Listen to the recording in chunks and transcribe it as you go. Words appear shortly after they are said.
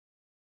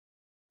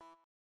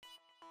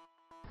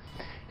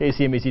Hey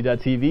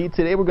CMAC.TV.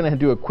 Today we're going to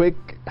do a quick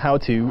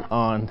how-to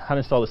on how to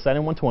install the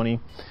Seidon 120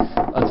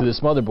 onto this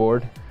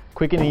motherboard.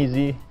 Quick and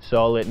easy, so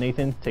I'll let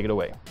Nathan take it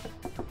away.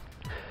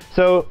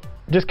 So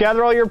just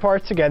gather all your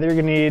parts together. You're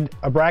going to need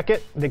a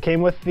bracket that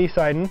came with the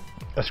Seidon,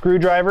 a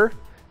screwdriver,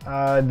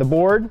 the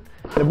board.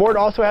 The board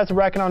also has a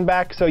bracket on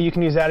back, so you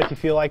can use that if you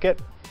feel like it.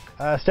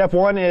 Step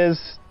one is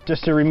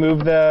just to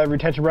remove the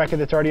retention bracket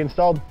that's already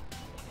installed.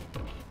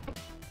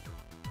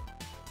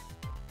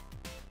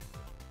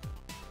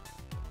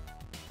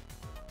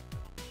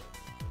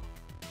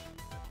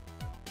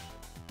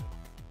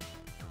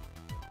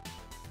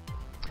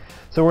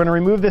 So we're going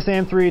to remove this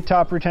AM3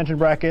 top retention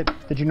bracket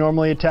that you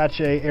normally attach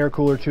a air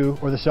cooler to,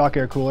 or the stock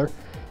air cooler,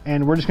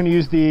 and we're just going to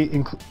use the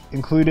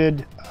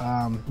included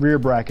rear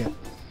bracket.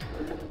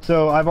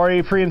 So I've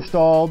already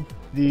pre-installed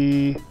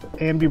the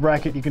AMD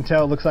bracket. You can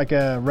tell it looks like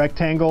a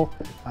rectangle.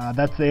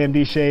 That's the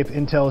AMD shape.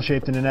 Intel is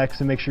shaped in an X,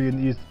 so make sure you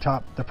use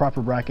the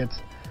proper brackets.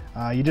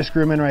 You just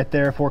screw them in right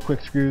there, 4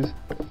 quick screws.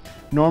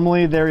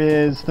 Normally there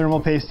is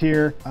thermal paste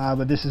here,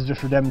 but this is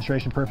just for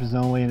demonstration purposes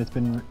only, and it's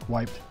been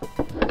wiped.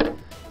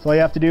 So all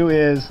you have to do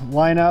is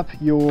line up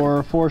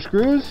your 4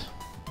 screws,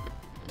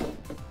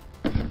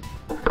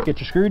 get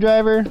your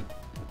screwdriver,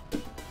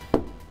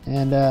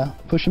 and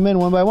push them in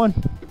one by one.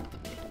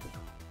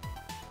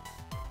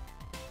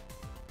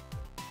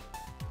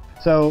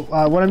 So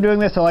when I'm doing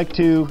this, I like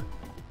to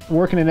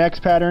work in an X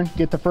pattern,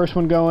 get the first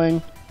one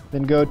going,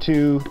 then go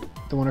to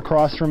the one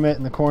across from it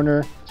in the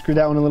corner, screw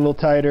that one a little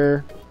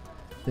tighter,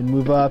 then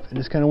move up and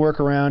just kind of work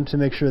around to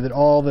make sure that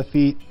all the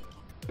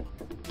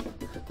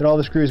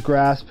screws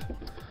grasp.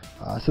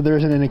 So there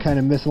isn't any kind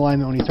of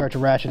misalignment when you start to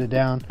ratchet it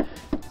down.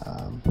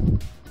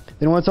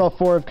 Then once all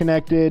 4 have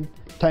connected,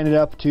 tighten it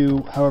up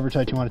to however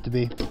tight you want it to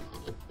be,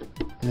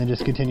 and then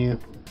just continue.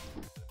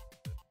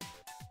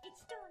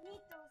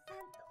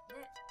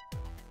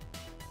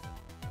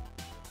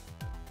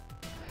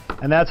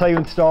 And that's how you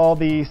install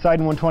the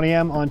Seidon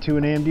 120M onto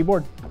an AMD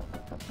board.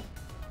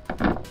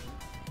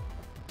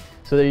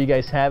 So there you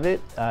guys have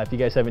it. If you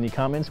guys have any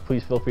comments,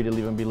 please feel free to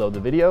leave them below the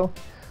video.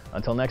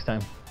 Until next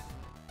time.